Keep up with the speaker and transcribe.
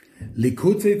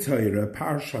Likutei Torah,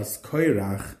 Parshas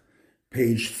Korach,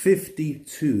 page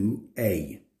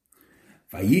 52a.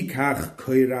 Vayikach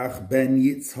Korach ben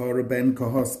Yitzhar ben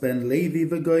Kohos ben Levi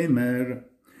v'goymer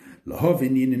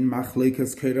lahovin in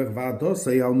machlekas Korach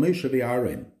v'adosei al Moshe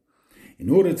v'Aaron. In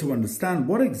order to understand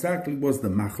what exactly was the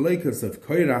machlekas of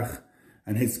Korach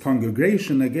and his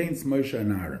congregation against Moshe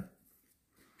and Aaron.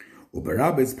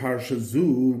 Uberabbi's parsha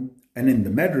zu, and in the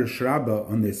Medrash Rabbah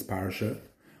on this parsha,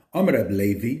 Reb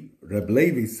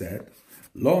Levi said,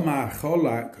 Loma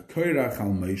cholak Korach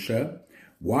al Moshe.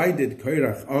 Why did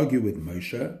Korach argue with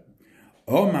Moshe?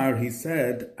 Omar, he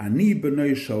said, Ani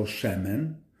b'noi shel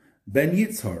Shemen ben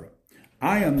Yitzhar.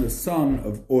 I am the son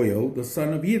of oil, the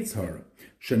son of Yitzhar.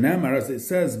 Shenemar, as it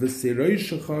says,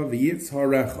 v'siroishecha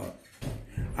v'yitzharecha.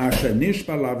 Asher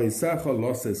nishba lavesecha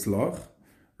los eslach.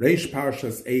 Reish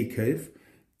parshas Eikev.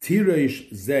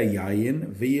 Tirosh ze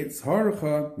yayin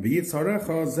v'yitzharecha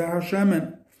ze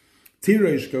hashemen.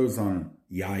 Tirosh goes on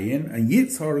yayin and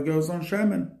Yitzhar goes on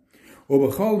shemen.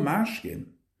 Ubechol mashkin,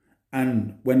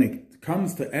 and when it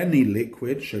comes to any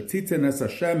liquid, shetiten es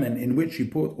shemen, in which you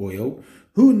put oil,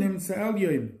 hu nimtze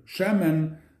elyoim,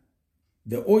 shemen,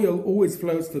 the oil always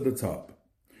flows to the top.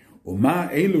 Uma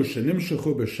elu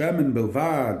shenimshechu b'shemen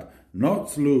bilvad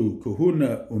notlu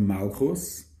kuhuna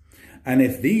umalchus, and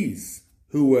if these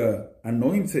who were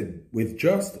anointed with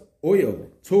just oil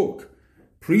took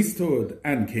priesthood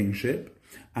and kingship,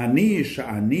 ani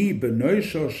sha'ani b'noi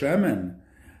shel shemen,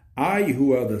 I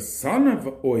who are the son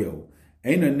of oil,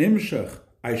 Eina nimshach,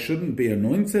 I shouldn't be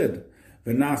anointed.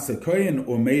 V'nasa kohen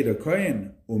or made a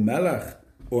kohen or melech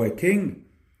or a king.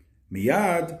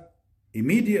 Miyad,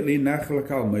 immediately nechlak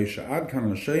al Moshe ad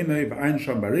kan l'shenei v'ayin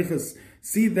sham barichas.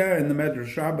 See there in the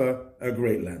Medrash Rabbah a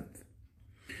great length.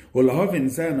 Ulahavin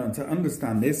zen, and to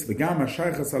understand this, v'gam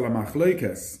ha'shaychas ala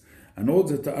machloikas, in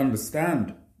order to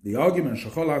understand the argument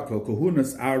shecholak kol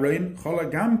kohunas Aaron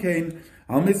cholak gamkein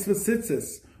al mitzvah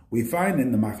tzitzis. We find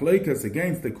in the machlokas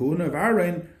against the Kohuna of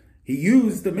Aaron, he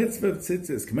used the mitzvah of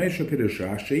tzitzis. K'meisha pirush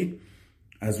Rashi,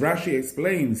 as Rashi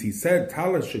explains, he said,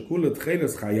 talis shekulat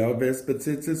chelas chayaves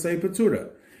b'tzitzis epetura,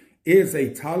 is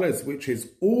a talis which is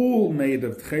all made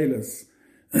of tchelas,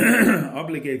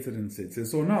 obligated in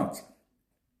tzitzis or not.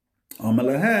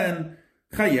 Amalehen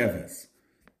chayeves.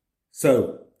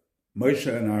 So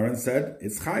Moshe and Aaron said,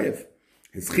 it's chayev.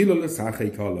 It's chilul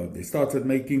esachei kala. They started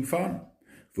making fun.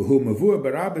 As explained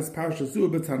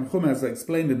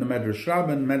in the Medrash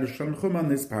Rabbah and Medrash Tanchum on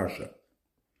this parsha.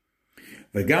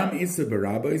 V'gam isa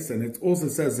b'rabbis, and it also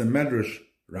says in Medrash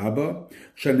Rabbah,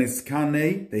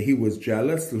 sheniskane, that he was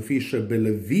jealous, l'fisha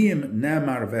b'levim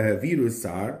nemar v'haviru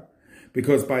sar,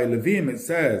 because by Levim it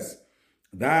says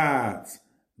that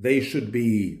they should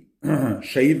be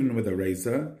shaven with a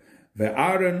razor,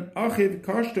 ve'Aaron achiv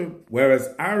kashtu, whereas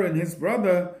Aaron, his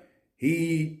brother,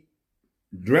 he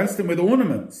dressed him with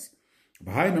ornaments.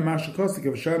 As it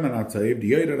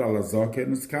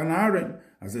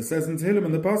says in Tehillim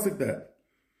in the pasuk there.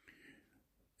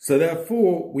 So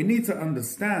therefore, we need to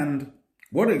understand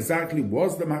what exactly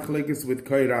was the machlokes with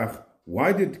Korach.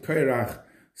 Why did Korach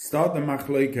start the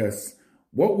machlokes?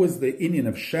 What was the inyan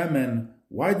of shemen?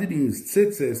 Why did he use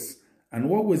tzitzis? And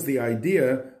what was the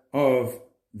idea of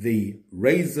the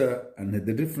razor and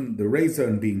the razor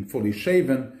and being fully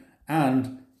shaven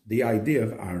and the idea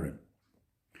of Aaron.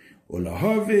 So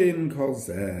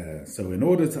in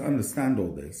order to understand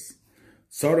all this,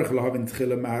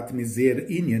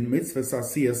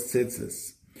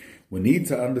 we need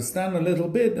to understand a little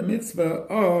bit the mitzvah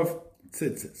of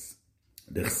tzitzis.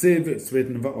 It's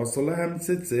written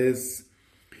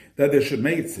that they should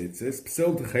make tzitzis,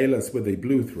 psil techelas with a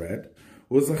blue thread,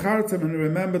 and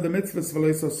remember the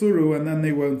mitzvahs and then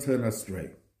they won't turn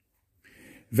astray.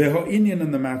 Veho'inyan,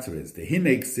 and the matter is, the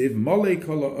hineksiv molei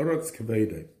kol ha'oretz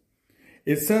kavodei.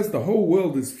 It says the whole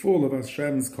world is full of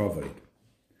Hashem's kavod.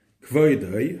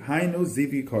 Kavodei hainu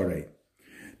zivi korei.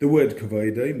 The word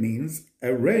kavodei means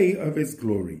a ray of His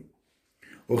glory.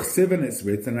 Uchsiven is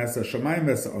written as a shamayim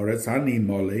v'sa'oretz ani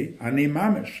molei ani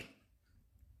mamish.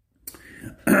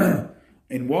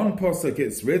 In one pasuk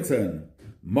it's written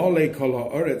molei kol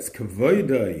ha'oretz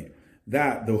kavodei,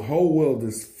 that the whole world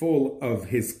is full of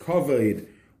His kavod,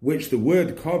 which the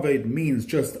word kavod means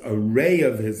just a ray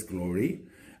of His glory.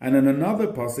 And in another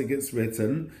pasuk it's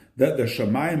written that the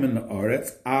shamayim and the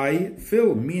oretz I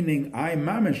fill, meaning I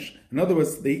mamish. In other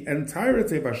words, the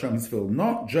entirety of Hashem's fill,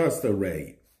 not just a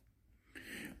ray.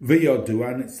 V'yodu,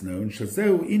 and it's known,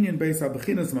 shazeu inyan beis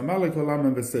habechinas mamalik olam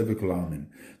and v'sevik olamin,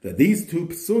 that these two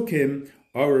psukim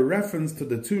are a reference to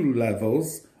the two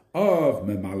levels of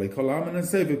Memalik Olam and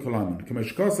Sevik Olam.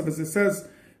 Kamesh Kosav, as it says,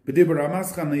 In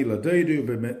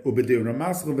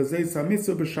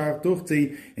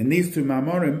these two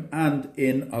Mamorim and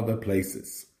in other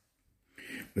places.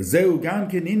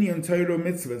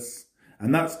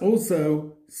 And that's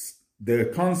also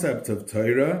the concept of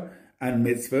Torah and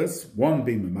mitzvahs, one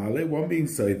being Mamale, one being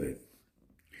Sovev.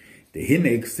 The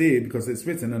Hinek see, because it's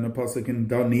written in a pasuk in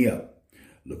Daniel,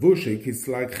 Levushik is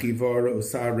like Chivor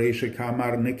Osar Resha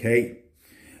Kamar Nekei.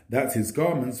 That his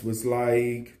garments was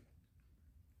like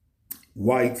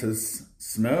white as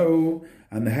snow,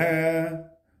 and the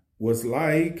hair was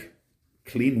like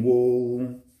clean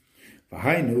wool.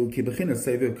 V'hainu ki bechinas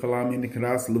Sovev Kalamin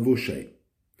Nikras Levushay.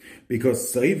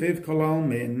 Because Sovev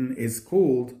Kalamin is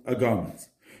called a garment.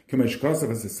 K'mesh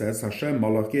Kosav, as it says, Hashem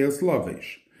Malach Yeos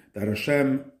Lavish, that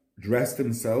Hashem dressed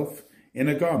himself in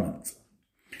a garment.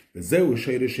 And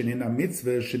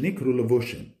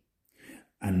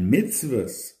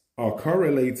mitzvahs are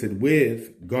correlated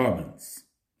with garments.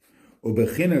 And the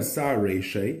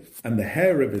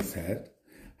hair of his head,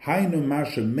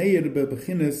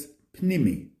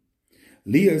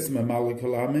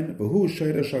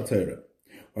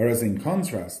 whereas in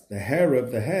contrast, the hair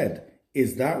of the head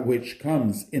is that which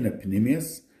comes in a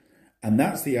pnimius, and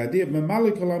that's the idea of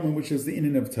Mamalik Olam, which is the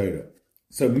inyan of Torah.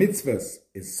 So mitzvahs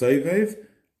is Sovev,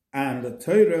 and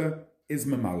Torah is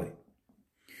Mamali.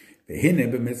 In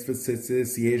the mitzvah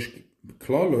tzitzis,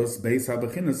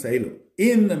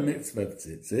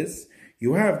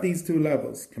 you have these two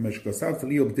levels.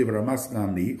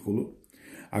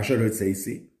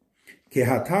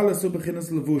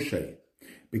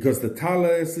 Because the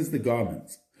talis is the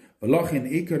garment.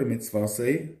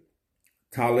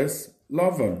 Talis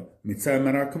lavon,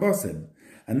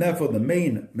 and therefore the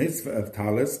main mitzvah of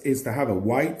talis is to have a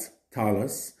white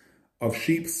talis of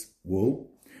sheep's wool,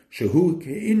 shehu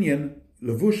ke'inyan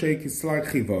levushe kislai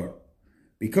chivar.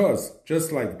 Because,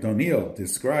 just like Daniel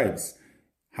describes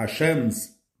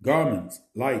Hashem's garment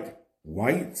like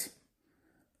white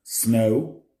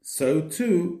snow, so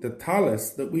too the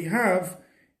talis that we have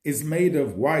is made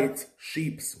of white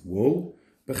sheep's wool,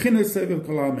 Bechinas Sovev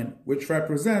Kalamin, which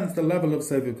represents the level of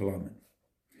Sovev Kalamin.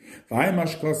 Now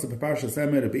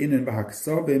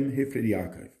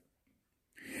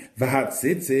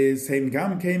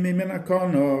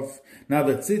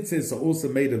the tzitzis are also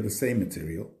made of the same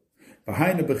material.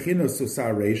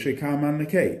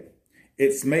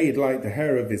 It's made like the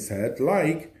hair of his head,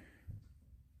 like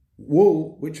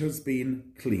wool which has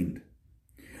been cleaned.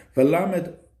 The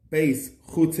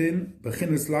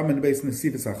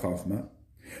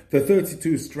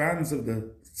 32 strands of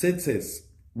the tzitzis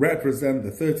represent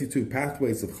the 32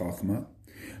 pathways of Chachma.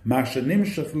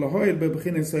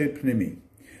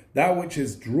 That which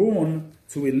is drawn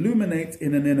to illuminate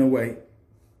in an inner way.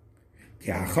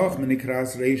 Because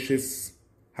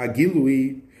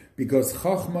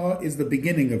Chachma is the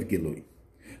beginning of Gilui.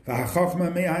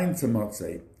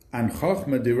 And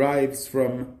Chachma derives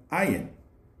from Ayin.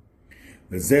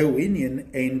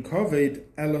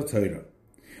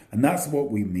 And that's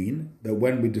what we mean, that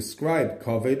when we describe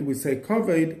Kavod, we say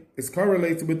Kavod is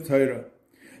correlated with Torah.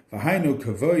 V'hainu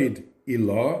Kavod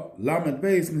ilah lamed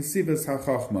beis nesivas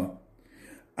hachachma.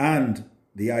 And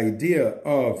the idea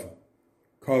of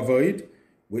Kavod,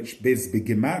 which is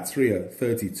Gematria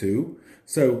 32,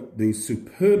 so the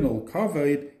supernal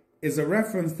Kavod is a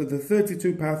reference to the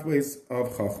 32 pathways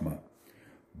of Chachma.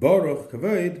 Baruch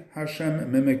Kavod Hashem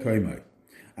mimekoimai.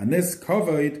 And this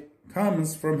Kavod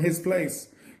comes from his place.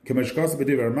 By mashkos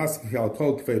b'divrei Ramasl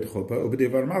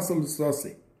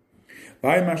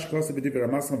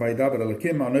v'yidaber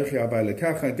Elokim anochi havai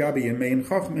lekecha gabi yemein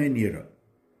chachmei nira.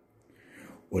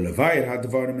 Ulevayir had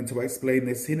devarim, and to explain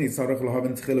this, we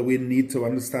need to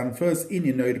understand first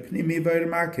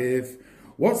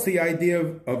what's the idea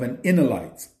of an inner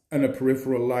light and a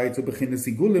peripheral light, and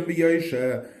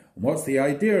what's the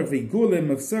idea of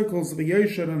igulim, of circles,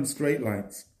 v'yosher, and straight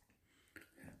lines.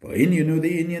 But the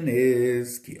inyan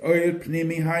is an oir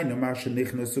pnimi,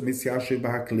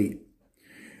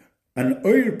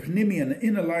 an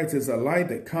inner light, is a light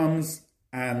that comes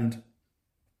and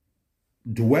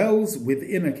dwells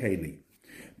within a keli.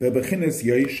 Bebechinas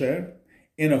yosher,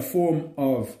 in a form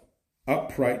of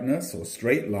uprightness or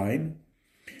straight line.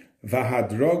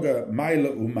 Vahadroga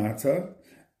maila umata,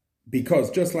 because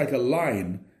just like a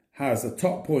line has a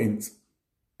top point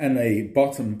and a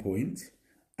bottom point,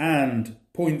 and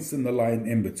points in the line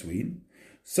in between,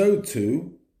 so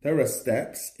too there are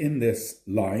steps in this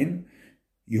line.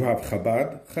 You have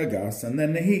Chabad, Chagas, and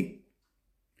then Nehi.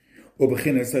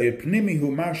 Ubechinas oir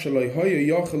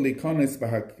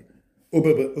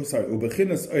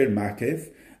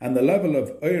makif, and the level of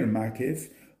oir makif,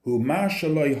 is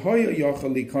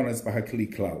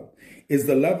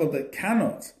the level that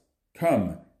cannot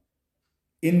come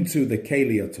into the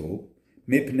keli at all,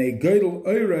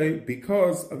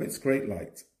 because of its great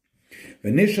light.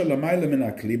 And it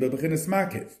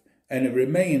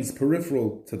remains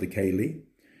peripheral to the keli,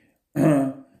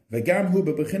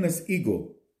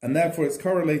 and therefore it's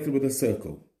correlated with a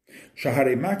circle.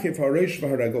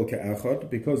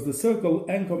 Because the circle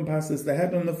encompasses the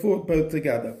head and the foot both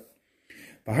together.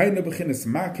 The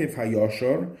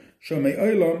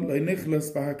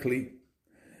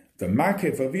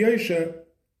makif of Yosha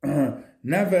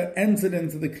never entered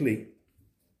into the kli.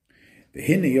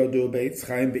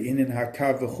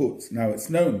 Now it's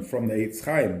known from the Eitz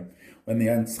Chaim, when the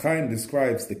Eitz Chaim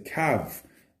describes the kav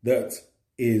that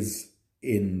is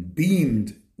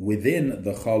beamed within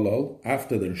the cholol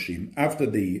after the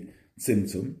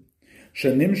tzimtzum,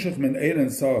 shenimshach min eiren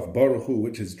saf baruch hu,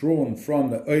 which is drawn from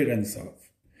the eiren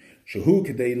saf, shehu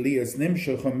kedei lias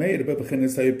nimshach hameir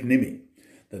bebechinas haypnimi.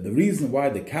 That the reason why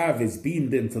the kav is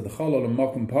beamed into the cholol and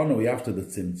makom panui after the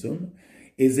tzimtzum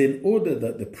is in order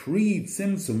that the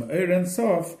pre-tzimtzum eiren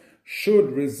saf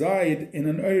should reside in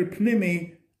an eir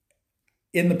pnimi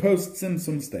in the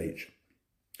post-tzimtzum stage.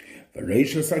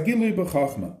 V'reishas hagilui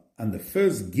b'chachma. And the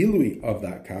first gilui of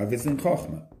that kav is in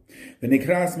Chochmah.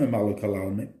 V'nikras memali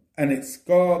kalalmi, and it's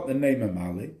got the name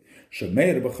Memali,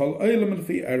 shemeir b'chol olam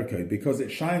l'fi erkei, because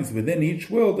it shines within each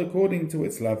world according to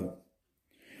its level.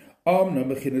 Amna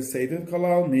b'chinas seviv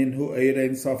kalalmin hu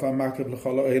eirein sof ha'makav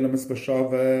l'chol olam es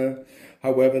b'shaveh.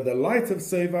 However, the light of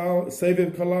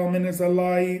seviv kalalmin is a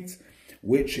light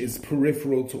which is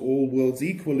peripheral to all worlds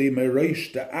equally,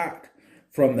 mereish da'ak,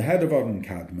 from the head of Adam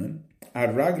Kadmon,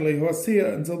 ad raglei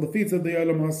ha'asiyah, until the feet of the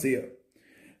Olam ha'asiyah.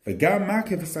 V'gam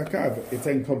makif sakav, it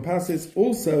encompasses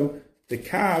also the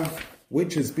kav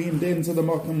which is beamed into the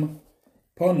makom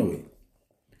ponui.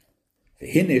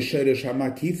 V'hine sheresh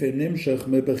ha'makifim nimshach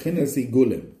mebechinas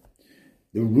igulim.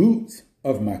 The root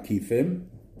of makifim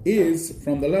is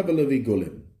from the level of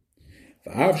igulim.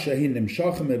 V'av shehin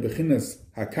nimshach mebechinas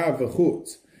hakav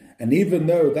v'chut, and even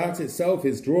though that itself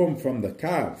is drawn from the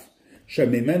kav,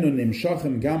 from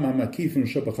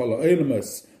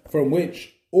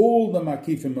which all the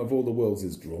makifim of all the worlds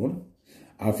is drawn,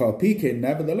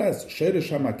 nevertheless, the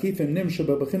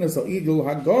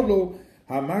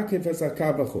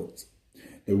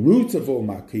root of all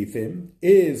makifim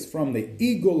is from the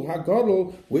igul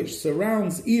hagadol, which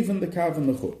surrounds even the kav and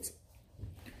the chut.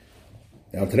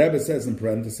 The Alter Rebbe says in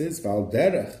parentheses, Val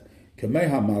derech kemei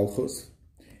ha-malchus,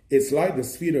 it's like the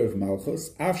sphere of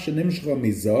malchus, af shenimshcha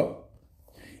mizah,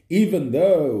 even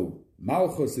though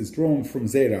Malchus is drawn from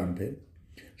Zeirampin,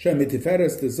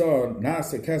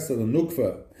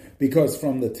 because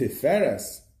from the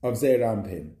Tiferes of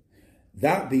Zeirampin,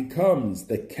 that becomes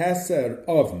the Keser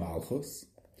of Malchus.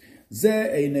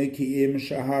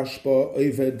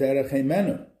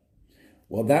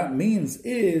 What that means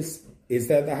is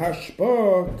that the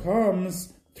Hashpa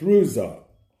comes through Zah.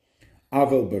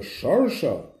 Aval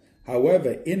b'shorsha,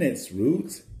 however, in its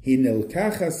roots,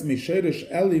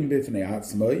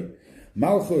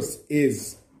 Malchus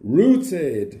is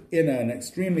rooted in an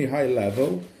extremely high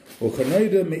level, as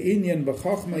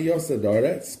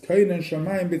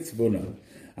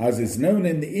is known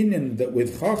in the Inyan that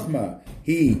with Chachma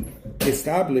he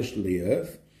established the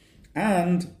earth,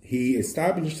 and he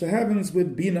established the heavens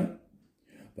with Bina.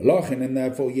 And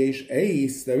therefore yesh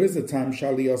eis, there is a time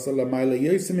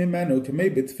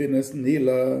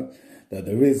that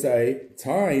there is a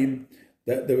time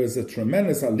that there is a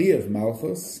tremendous aliyah of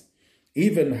Malchus,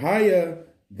 even higher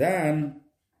than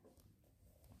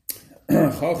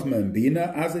Chachma and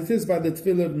Bina, as it is by the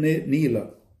Tefillah of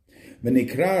Nila.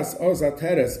 V'nikras oz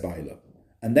ateres baila,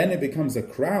 and then it becomes a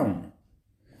crown.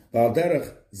 V'al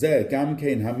derech zeh gam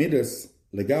kein hamidas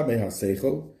legabe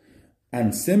haseichel,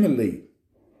 and similarly,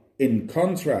 in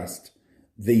contrast,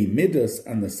 the midas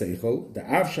and the seichel, the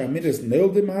avsha midas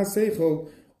nildim haseichel,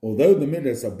 although the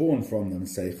midas are born from the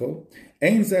seichel,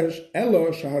 ein zeh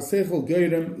elo shahaseichel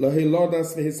goyrem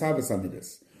lohilodas v'hisavas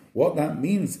midas. What that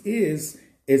means is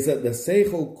that the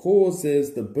seichel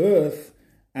causes the birth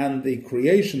and the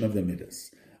creation of the midas.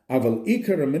 Aval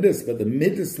ikar midas, but the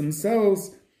midas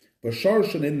themselves,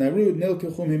 b'sharshan in their root,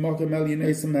 nilkechum himakom el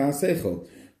yinesim me'aseichel,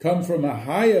 come from a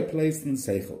higher place than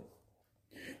seichel.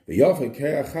 V'yofa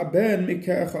ke'ach haben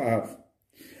mike'ach ha'av.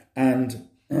 And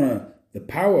the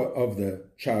power of the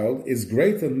child is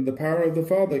greater than the power of the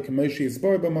father. K'moshi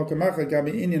yisboi b'makamacha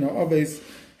gabi inyan ha'oves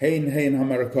hein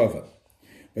ha'marakova.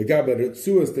 V'gabe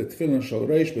ritzuas the tefillin shal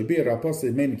reish b'bir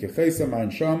ha'poseh mein kechesa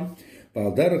ma'in sham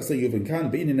v'al derech ze yuven kan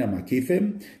b'inyan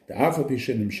ha'makifim the afa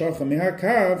pishin imshacha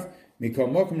mihakav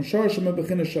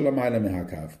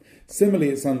Similarly,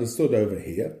 it's understood over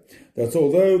here that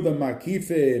although the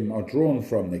makifim are drawn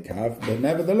from the kav, but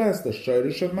nevertheless the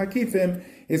shorish of makifim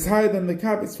is higher than the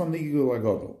kav, it's from the igul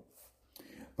agodol.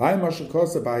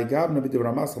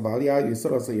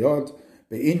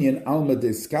 Be'inyan alma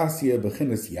diskasia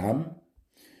bechinas yam,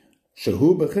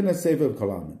 shehu bechinas sevev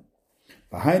kolamin.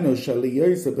 V'hainu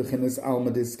shaliyosa bechinas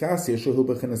alma diskasia, shehu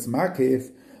bechinas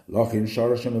makif, lochin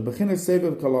shorashim bechinas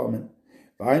sevev kolamin.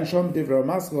 V'hain shom divra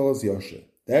maschal as yoshe.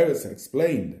 There is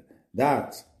explained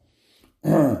that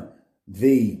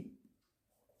the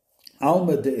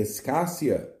alma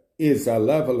diskasia is a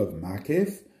level of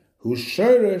makif, whose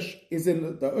shorish is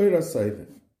in the oira sevev.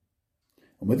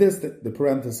 And with this, the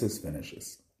parenthesis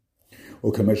finishes.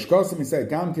 However,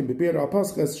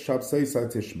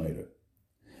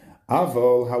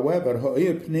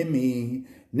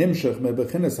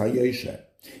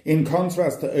 in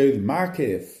contrast to Oid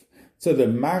Makif, so the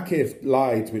Makif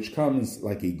light which comes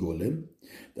like Igulim,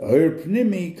 the Oir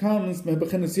Pnimi comes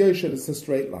mebechinas Yosher, it's a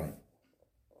straight line.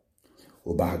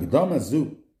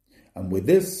 And with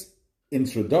this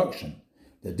introduction,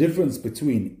 the difference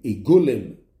between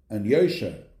Igulim and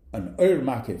Yosher, and Oir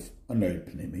Makif, and Oir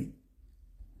Pnimi.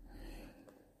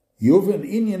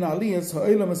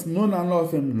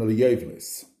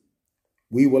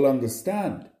 We will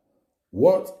understand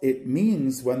what it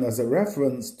means when there's a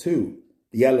reference to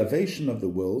the elevation of the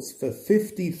worlds for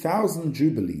 50,000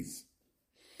 jubilees.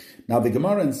 Now the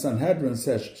Gemara in Sanhedrin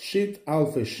says, Shit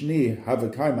alfa shni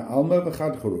havakaima alma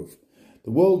v'chad churuf.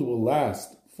 The world will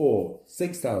last for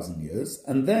 6,000 years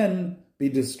and then be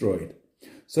destroyed.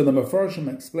 So the Mefarshim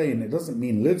explain, it doesn't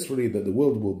mean literally that the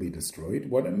world will be destroyed.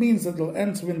 What it means is that it'll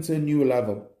enter into a new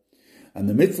level. And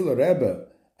the Mitzvah Rebbe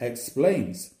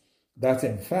explains that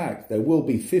in fact there will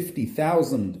be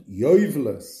 50,000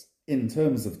 Yovelos in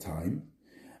terms of time,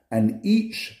 and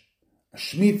each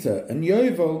Shemitah and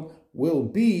Yovel will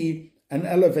be an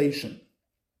elevation.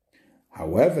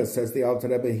 However, says the Alter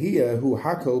Rebbe here, who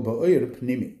hakol ba'oir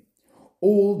pnimi,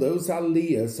 all those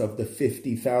aliyahs of the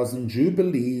 50,000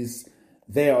 jubilees,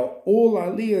 they are all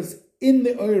aliyahs in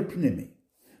the Oir Pnimi.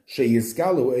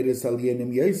 Sheyiskalu eres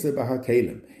aliyanim yoseh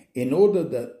b'hakelim, in order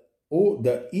that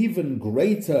the even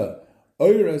greater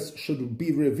Oiras should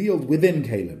be revealed within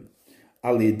Kelim.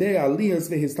 Alidei aliyahs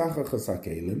v'histachachas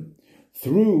hakelim,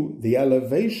 through the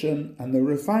elevation and the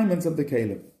refinement of the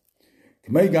Kelim.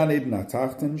 K'mei gan eden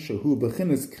hatachten, shehu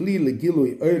b'chinas kli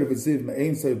legilui Oir v'ziv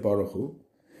me'ein sof baruch hu,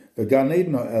 v'gan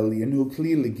eden ha'elyon hu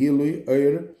kli legilui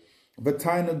Oir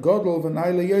Contrast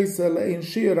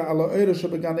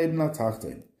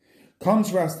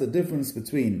the difference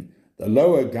between the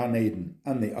lower Gan Eden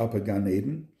and the upper Gan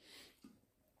Eden.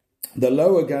 The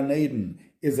lower Gan Eden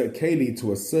is a keli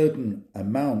to a certain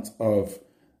amount of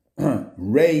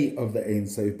ray of the Ein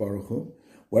Sof Baruch Hu,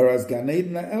 whereas Gan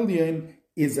Eden Elyon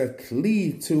is a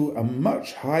kli to a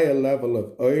much higher level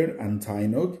of Oir and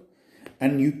Tainug,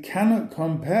 and you cannot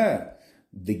compare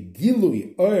the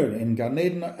Gilui Oir in Gan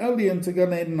Eden Elyon to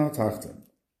Gan Eden HaTachton.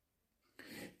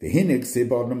 It's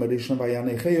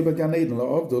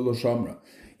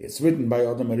written by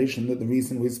Adam Arishan that the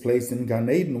reason he was placed in Gan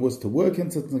Eden was to work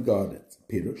into the gardens.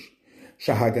 Pirush.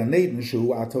 Shaha Gan Eden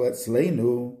Shu Ato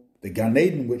Etzleinu, the Gan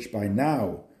Eden which by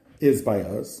now is by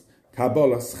us,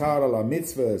 Kabbalah Schar ala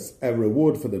mitzvahs, a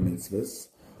reward for the mitzvahs,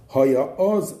 Hoya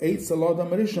Oz Eitzel Adam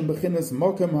Arishan Bechinas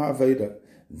Mokem HaAveda.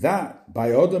 That, by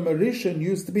Adam Arishan,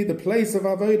 used to be the place of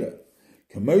Avodah.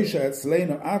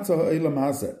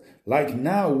 Like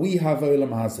now we have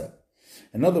Olam Hazeh.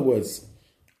 In other words,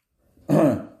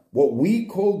 what we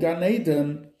call Gan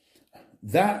Eden,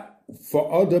 that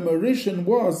for Adam Arishan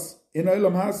was in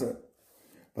Olam Hazeh.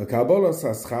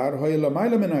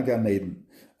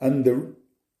 And the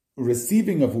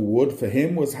receiving of award for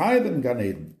him was higher than Gan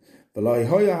Eden.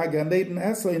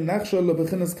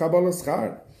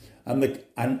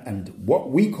 And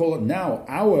what we call it now,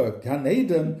 our Gan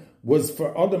Eden, was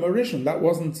for Adam Arishan. That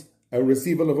wasn't a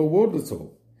receival of award at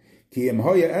all.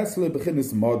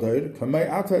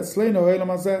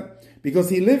 Because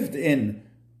he lived in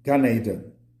Gan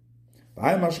Eden.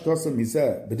 And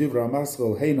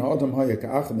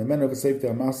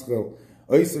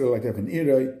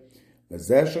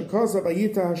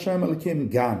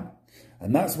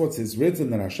that's what is written,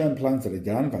 that Hashem planted a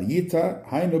gan, Vayita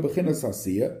hainu b'chinas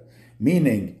asiyah,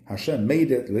 meaning Hashem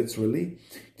made it literally.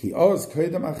 Ki oz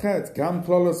koydem achet gam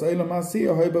klolos olam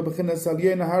asiyah hoiba b'chinas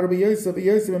aliyena harbi yosef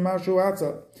v'yosef v'mashu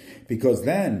ata. Because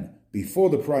then, before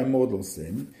the primordial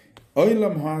sin,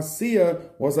 olam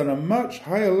ha'asiyah was on a much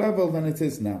higher level than it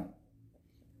is now.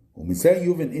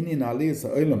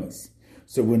 So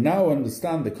So we now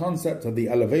understand the concept of the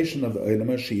elevation of the Olam,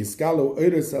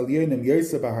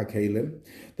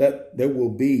 that there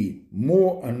will be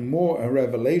more and more a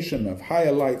revelation of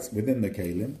higher lights within the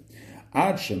Kelim,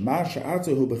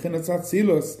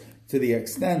 to the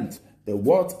extent that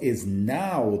what is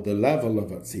now the level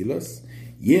of Atzilus,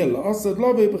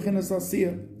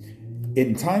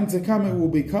 in time to come it will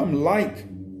become like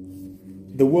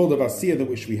the world of Asiyah that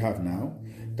which we have now,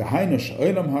 which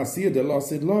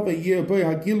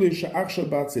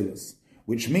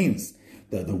means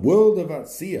that the world of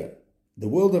Asiyah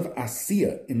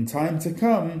in time to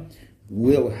come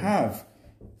will have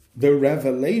the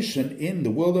revelation in the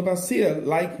world of Asiyah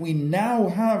like we now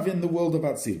have in the world of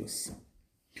Atzilus.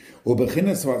 And the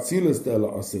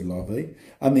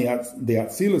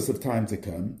Atzilus of time to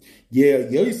come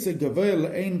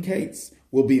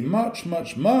will be much,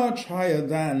 much, much higher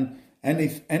than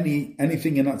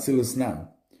anything in Atzilus now.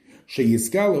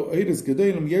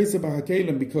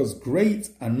 Because great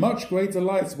and much greater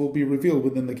lights will be revealed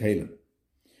within the Kelim.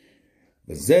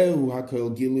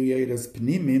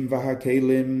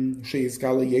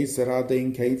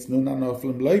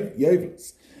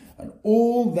 And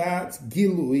all that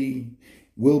Gilui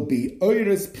will be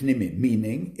Oiris Pnimim,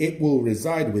 meaning it will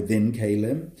reside within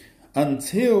Kelim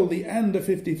until the end of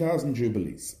 50,000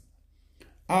 Jubilees.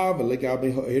 However, in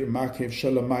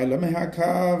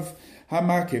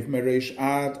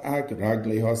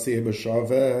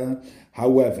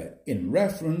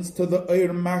reference to the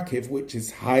Oir Makiv, which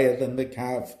is higher than the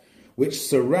Kav, which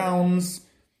surrounds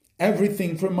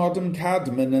everything from Adam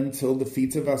Kadmon until the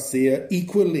feet of Asiyah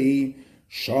equally,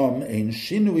 Sham ein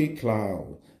Shinui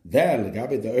Klal. There,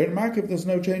 Legabe the Oir Makiv, there's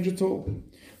no change at all.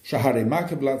 Shahari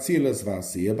Makiv Latzilas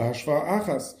Vasiyah B'Hashva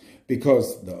Achas,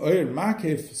 because the Oir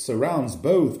Makiv surrounds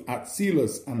both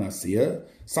Atzilus and Asiyah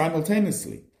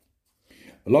simultaneously.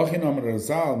 For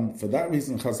that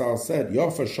reason, Chazal said,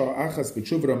 Yofa Shah Achas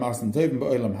B'Tshuvah Masan Tovim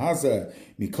B'Olam Hazeh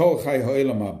Mikol Chai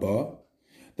Ha'olam Haba.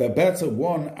 The better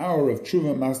 1 hour of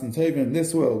Tshuva Masan Tovim in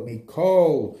this world,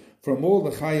 Mikol, from all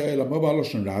the Chai Ha'olam Haba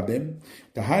Loshen Rabim,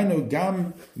 Dahainu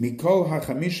Gam Mikol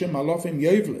HaChamishim Alofim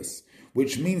Yovlis,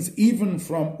 which means even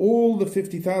from all the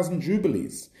 50,000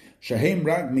 Jubilees, Shehem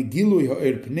Rag Migilui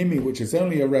Ha'or Pnimi, which is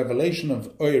only a revelation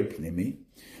of Or Pnimi,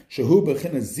 Shehu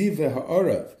B'china Zive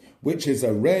Ha'orav, which is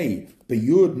a ray, the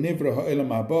Yud Nivra Ha'olam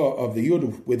Haba, of the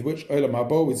Yud with which Olam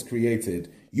Haba was created.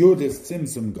 Yud is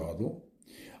Tzimtzum Gadol.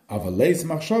 Avaleis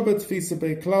Machshavet Fisa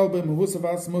Be'klal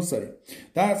Be'muhusavas Musay.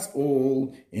 That's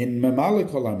all in Mamalik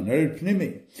Olam, in Or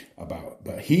Pnimi, about.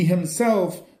 But he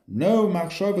himself, no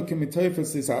Machshava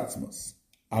Kemitofas is Atzmus.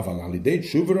 Aval Alidei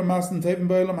Tshuva Masan Tovim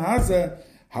B'Olam Hazeh.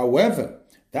 However,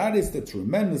 that is the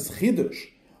tremendous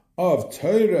chidush of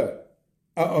Torah,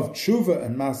 of Tshuva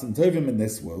and Masan Tovim in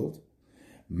this world.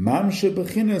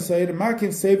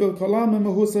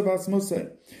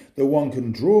 That one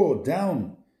can draw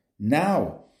down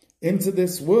now into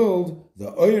this world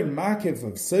the Oyer Makiv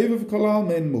of Sevav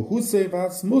Kolalmin Muhusei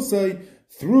Vasmusei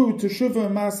through to Tshuva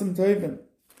and Masan Tovim.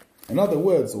 In other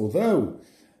words, although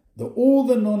all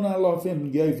the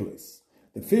non-alofim yovlis,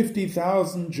 the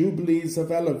 50,000 jubilees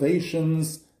of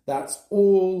elevations, that's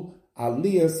all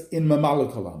aliyas in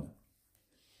Mamalik Olam.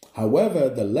 However,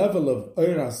 the level of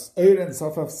Eiras, Eir and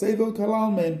Safaf Sevel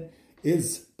Kalalmin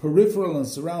is peripheral and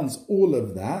surrounds all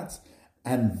of that,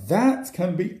 and that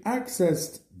can be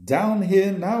accessed down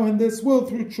here now in this world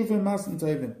through Tshuva Masan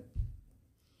Tovim.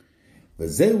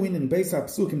 V'zeuin in Beis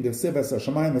HaPsukim d'chsiv es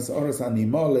hashamayim es oros ani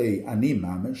molei ani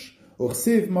mamish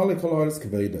uchsiv molei kol oros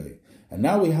k'veidoi. And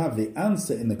now we have the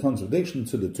answer in the contradiction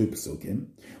to the 2 Pesukim.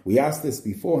 We asked this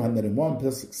beforehand, that in one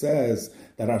Pesuk says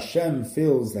that Hashem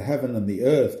fills the heaven and the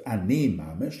earth, ani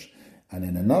mamish, and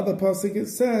in another Pesuk it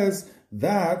says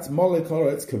that molei kol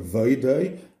oros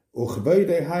k'veidoi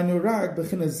uchveidoi hainu rag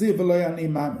b'china ziv v'loi ani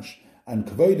mamish. And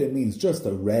k'veidoi means just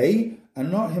a ray and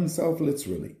not himself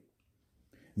literally.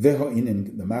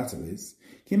 The matter is,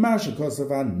 when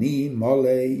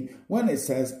it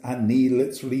says ani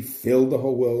literally fill the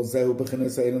whole world,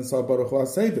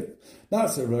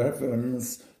 that's a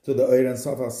reference to the Oir and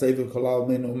Sof HaSever Kolal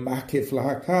Minu Makif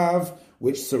Lahakav,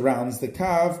 which surrounds the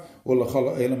Kav, or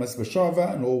L'chol Olam Es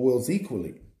V'Shava, and all worlds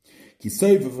equally. Because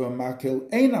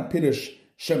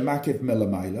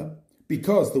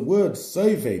the word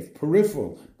sovev,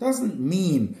 peripheral, doesn't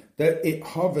mean that it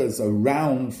hovers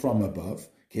around from above.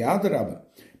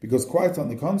 Because quite on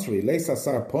the contrary,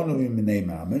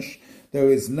 there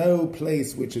is no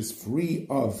place which is free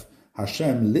of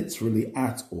Hashem literally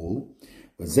at all.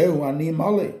 And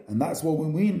that's what we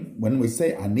mean when we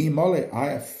say ani mole,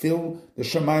 I fill the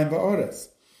shamayim va'ores.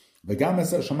 And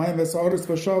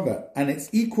it's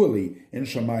equally in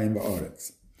Shamayim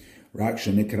v'Aretz.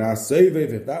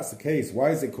 If that's the case, why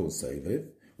is it called Seviv?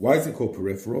 Why is it called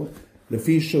peripheral? The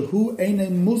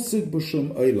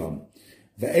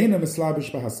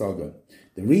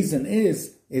reason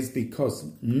is because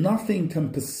nothing can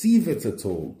perceive it at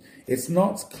all. It's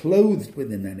not clothed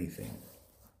within anything.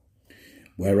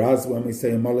 Whereas when we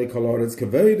say Malay Koloris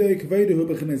Kavede, Kavede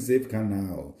Hubachin Ziv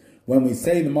Kanal, when we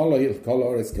say the Malay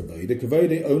Koloris Kavede,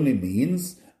 Kavede only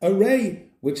means array,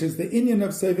 which is the inyan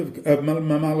of Seviv of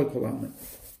Mamala Kolamet.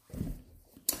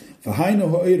 V'hainu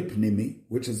ha'oir pnimi,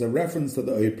 which is a reference to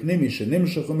the oir pnimi,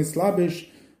 shenimshach u'mislabish,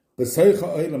 b'soicha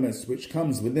oilamis, which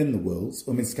comes within the worlds,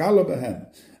 u'miskala b'hem,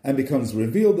 and becomes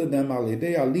revealed in them al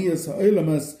yedei aliyas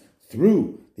ha'oilamis,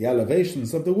 through the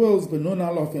elevations of the worlds, b'nun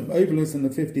alofim oivelis in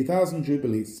the 50,000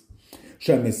 jubilees.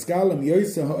 Shemiskalim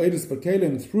yoyse ha'oiris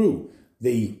b'kelim, through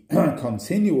the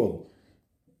continual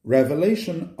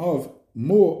revelation of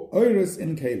more oiris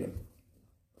in kelim.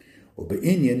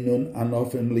 ובעניין נון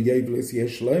אנופים ליבלס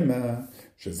יש לומר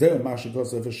שזהו מה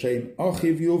שכוסף השם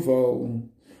אחיו יובל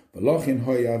ולכן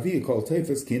היה אבי כל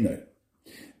תפס כינוי.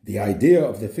 The idea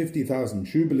of the 50,000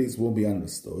 jubilees will be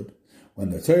understood when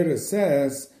the Torah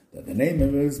says that the name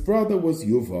of his brother was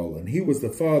Yuval and he was the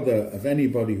father of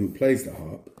anybody who plays the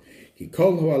harp. He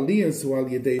called hu aliyas hu al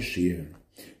yedei shir,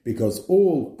 because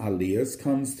all aliyas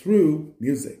comes through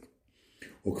music.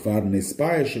 And as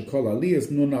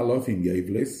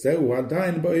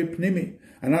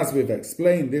we've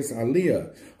explained, this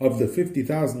aliyah of the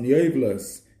 50,000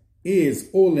 yovelis is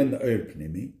all in the oir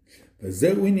pnimi,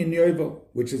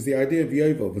 which is the idea of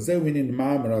yovel,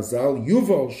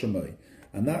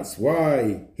 and that's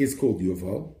why he's called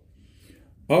Yuval.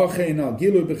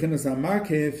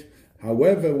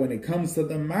 However, when it comes to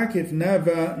the makif,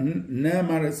 never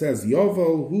it says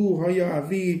yovel hu haya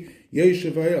avi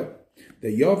yeshevael.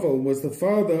 The Yovel was the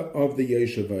father of the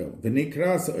Yeshavel. The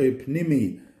Nikras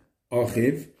Oipnimi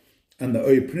Achiv, and the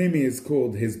Oipnimi is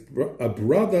called a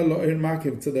brother Lo'ir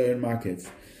Makiv to the Oir Makiv.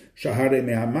 Shahare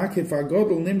Meha Makiv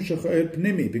Agodol Nimshach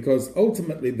Oipnimi, because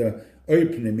ultimately the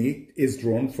Oipnimi is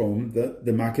drawn from the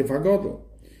Makiv Agodol.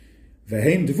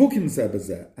 Veheim Dvukim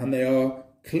Zebazeh, and they are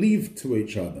cleaved to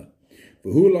each other.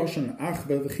 V'hu Loshen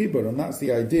Achva V'chibur, and that's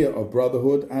the idea of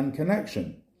brotherhood and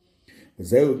connection.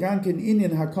 As it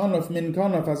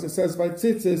says by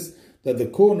tzitzis, that the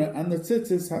corner and the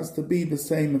tzitzis has to be the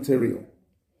same material.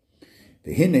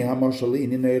 Now,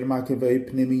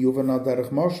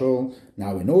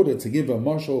 in order to give a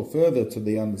mashal further to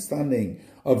the understanding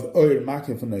of oir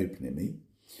makif and oir pnimi,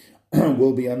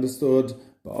 will be understood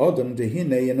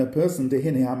in a person,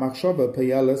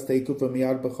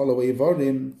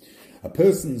 a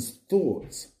person's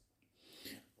thoughts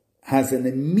has an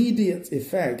immediate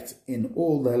effect in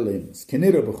all their limbs.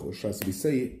 As we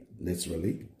say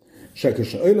literally,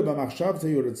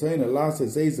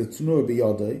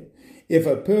 if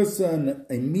a person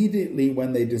immediately,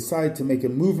 when they decide to make a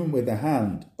movement with the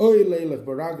hand, or to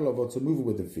move it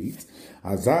with the feet,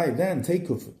 then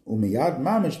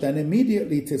then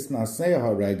immediately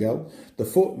the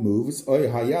foot moves, or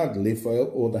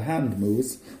the hand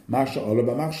moves,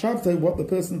 what the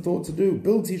person thought to do,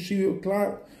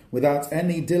 without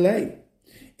any delay.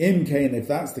 If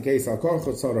that's the case,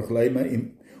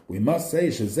 we must say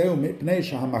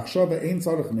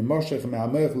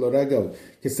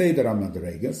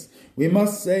we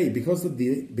must say, because of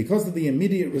the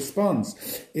immediate response,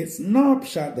 it's not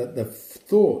pshat that the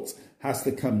thought has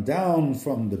to come down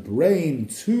from the brain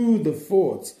to the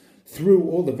foot through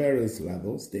all the various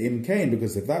levels. The imkain,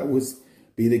 because if that was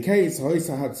be the case,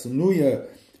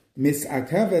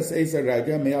 Misakeves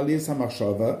ezerega me'alis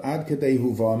hamachshava ad kedei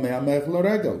huva me'amech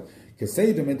loregel.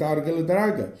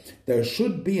 There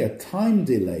should be a time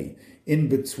delay in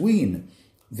between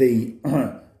the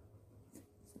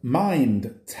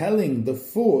mind telling the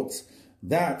thought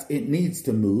that it needs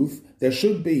to move. There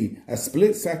should be a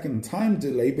split-second time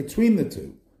delay between the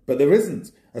two. But there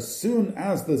isn't. As soon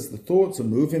as there's the thought to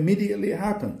move, immediately it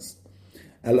happens.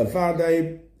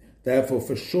 Therefore,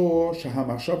 for sure, for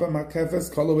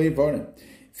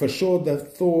sure the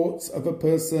thoughts of a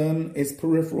person is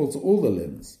peripheral to all the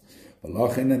limbs.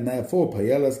 And therefore,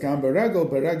 and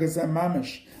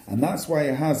that's why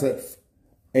it has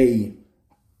a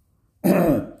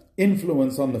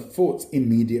influence on the foot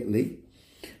immediately.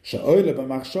 That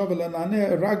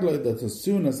as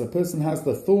soon as a person has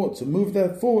the thought to move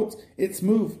their foot, it's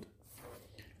moved.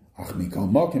 But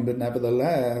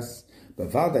nevertheless, on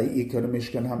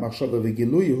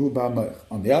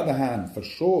the other hand, for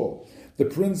sure, the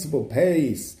principal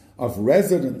pace of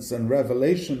residence and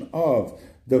revelation of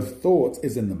the thought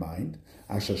is in the mind,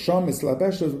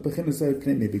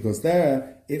 because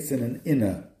there it's in an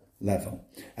inner level.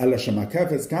 But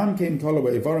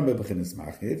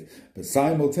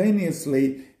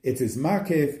simultaneously, it is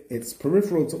makif, it's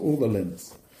peripheral to all the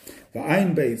limbs.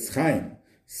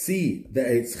 See the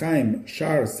Eitz Chaim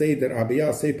Shar Seder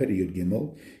Abiyah Sefer Yud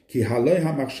Gimel Ki Haloi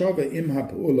HaMachshava Im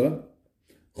HaPeula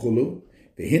Chulu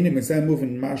V'hini Mezeh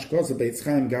Movin Mashkosa Beitz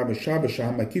Chaim Gabe Shabbat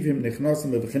HaMakivim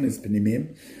Nechnosim V'chinis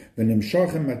Pnimim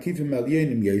V'nimshochem Makivim El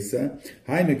Yenim Yesa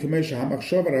Hainu Kumesh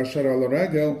HaMachshava Asher Al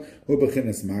Regel Hu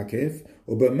B'chinis Makif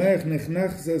U'B'merch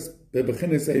Nechnechzes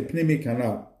B'chinis Pnimi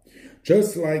Kanal.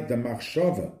 Just like the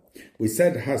Machshava, we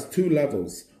said has two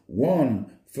levels. One,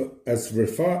 as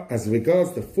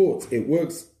regards the thoughts, it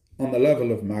works on the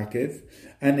level of makif,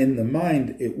 and in the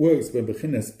mind it works by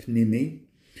bechinas pnimi.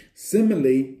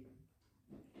 Similarly,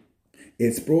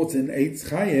 it's brought in Eitz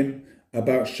Chaim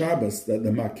about Shabbos that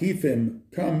the makifim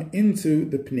come into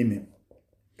the pnimim.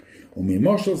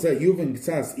 Umimoshel ze yuven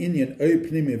ktsas inyan oy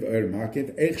pnimi v'or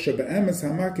makif eich shebe'emes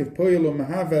hamakif poyel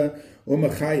u'mehava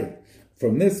u'mechayev.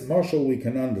 From this moshel we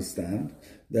can understand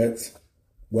that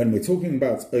when we're talking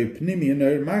about Oir Pnimi and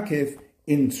Oir Makif,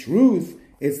 in truth,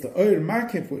 it's the Oir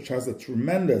Makif which has a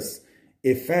tremendous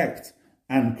effect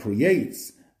and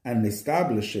creates and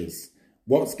establishes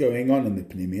what's going on in the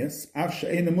Pnimius,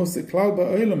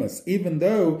 even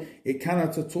though it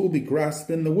cannot at all be grasped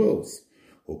in the worlds.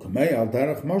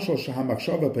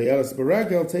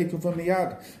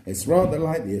 It's rather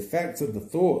like the effect of the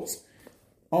thoughts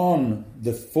on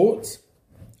the foot.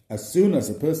 As soon as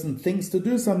a person thinks to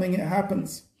do something, it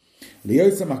happens.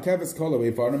 Because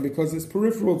it's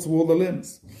peripheral to all the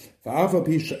limbs.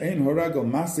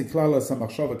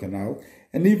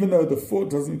 And even though the thought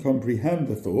doesn't comprehend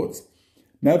the thought,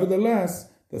 nevertheless,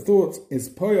 the thought is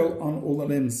poil on all the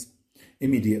limbs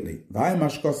immediately. So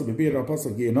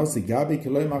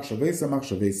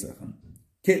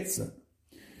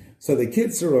the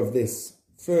kitzur of this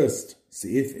first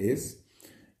seif is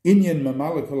Inyan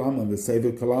Mamala Kolam and the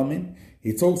Sever Kolamin.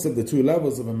 He talks of the two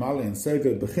levels of Mamala and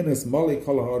Sever, Bechinas Mole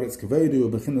Kol Haaretz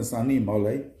Kavodu, Bechinas Ani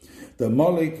Mole. The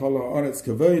Mole Kol Haaretz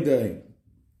Kavodu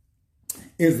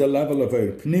is the level of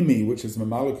Pnimi, which is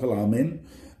Mamala Kolamin,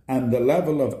 and the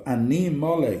level of Ani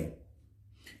Mole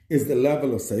is the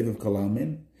level of Sever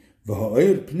Kolamin.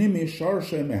 V'ha'oir Pnimi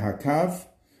Sharshe Mehakav,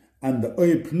 and the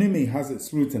Oir Pnimi has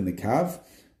its root in the Kav.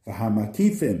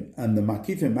 V'hamakifim, and the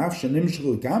makifim afshanim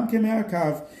shru gam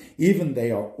keme'akav, even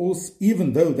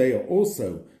though they are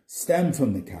also stem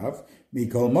from the kav,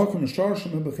 mikol makom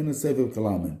sharshim bechinas seviv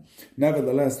kalamin.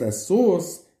 Nevertheless, their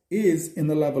source is in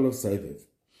the level of seviv.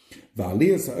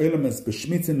 V'aliyas ha'olam es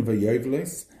b'shmitin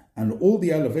v'yovlis, and all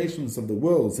the elevations of the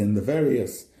worlds in the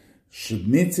various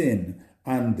shmitin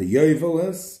and the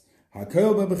yovelis,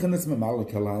 hakol bechinas mamal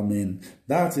kalamin.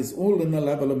 That is all in the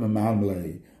level of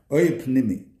mamalei, oy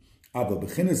pnimi. Aber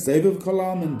beginnes Seviv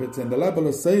Kolamin, but in the level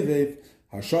of Seviv,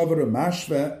 Hashavar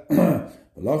Mashve,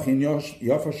 Belachin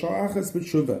Yafa Sha'achas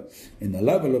B'Shuva. In the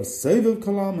level of Seviv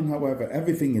Kolamin, however,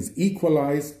 everything is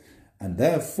equalized, and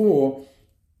therefore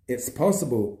it's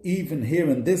possible, even here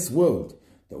in this world,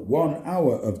 that 1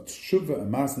 hour of Tshuva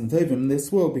and Masan Tevim in this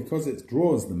world, because it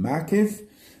draws the Makif,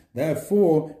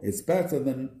 therefore it's better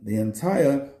than the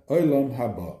entire Olam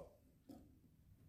Haba.